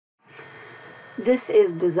This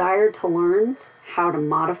is Desire to Learn's How to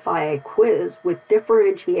Modify a Quiz with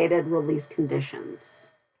Differentiated Release Conditions.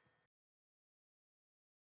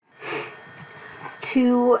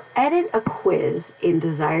 To edit a quiz in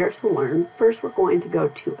Desire to Learn, first we're going to go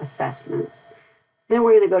to Assessments. Then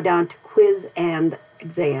we're going to go down to Quiz and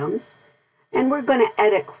Exams. And we're going to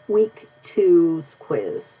edit Week 2's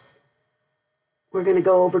quiz. We're going to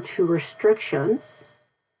go over to Restrictions.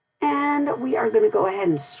 And we are going to go ahead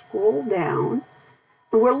and scroll down.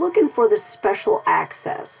 And we're looking for the Special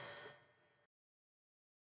Access.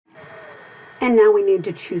 And now we need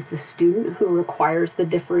to choose the student who requires the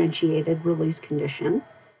differentiated release condition.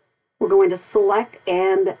 We're going to select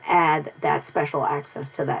and add that special access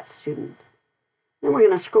to that student. Then we're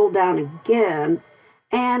going to scroll down again,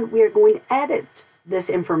 and we are going to edit this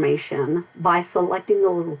information by selecting the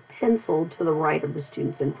little pencil to the right of the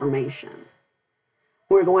student's information.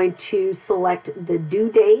 We're going to select the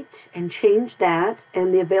due date and change that,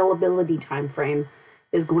 and the availability time frame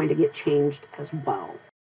is going to get changed as well.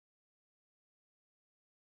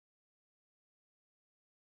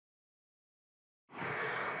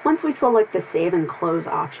 Once we select the Save and Close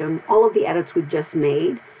option, all of the edits we've just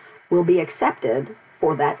made will be accepted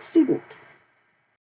for that student.